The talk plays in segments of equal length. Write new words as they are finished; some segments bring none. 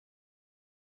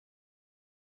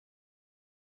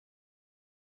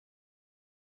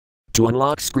To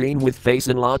unlock screen with Face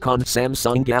Unlock on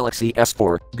Samsung Galaxy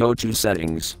S4, go to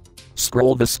Settings.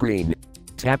 Scroll the screen.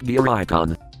 Tap gear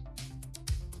icon.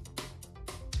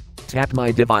 Tap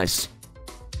My Device.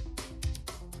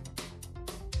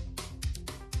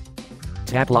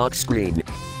 Tap Lock Screen.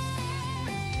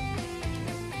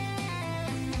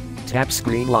 Tap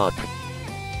Screen Lock.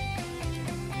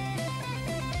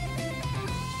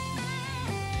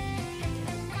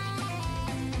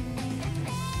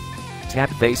 Tap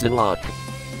Face Unlock.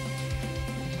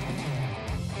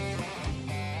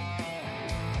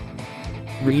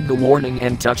 Read the warning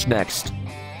and touch Next.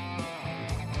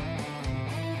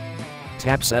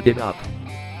 Tap Set It Up.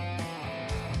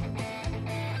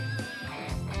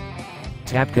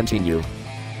 Tap Continue.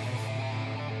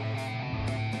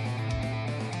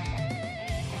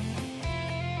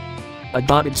 A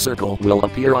dotted circle will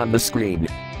appear on the screen.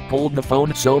 Hold the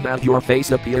phone so that your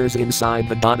face appears inside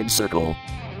the dotted circle.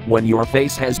 When your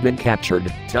face has been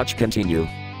captured, touch Continue.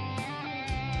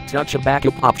 Touch a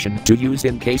backup option to use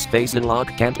in case Face Unlock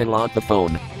can't unlock the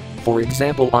phone. For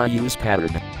example, I use pattern.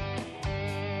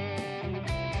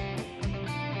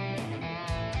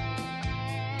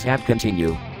 Tap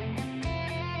Continue.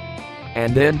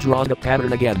 And then draw the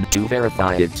pattern again to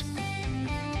verify it.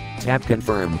 Tap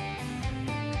Confirm.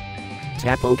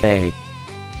 Tap OK.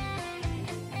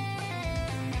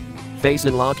 Face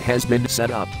Unlock has been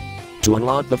set up. To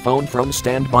unlock the phone from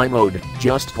standby mode,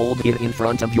 just hold it in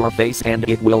front of your face and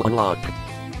it will unlock.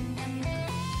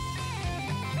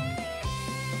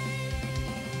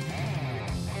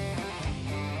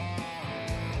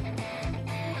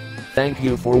 Thank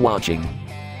you for watching.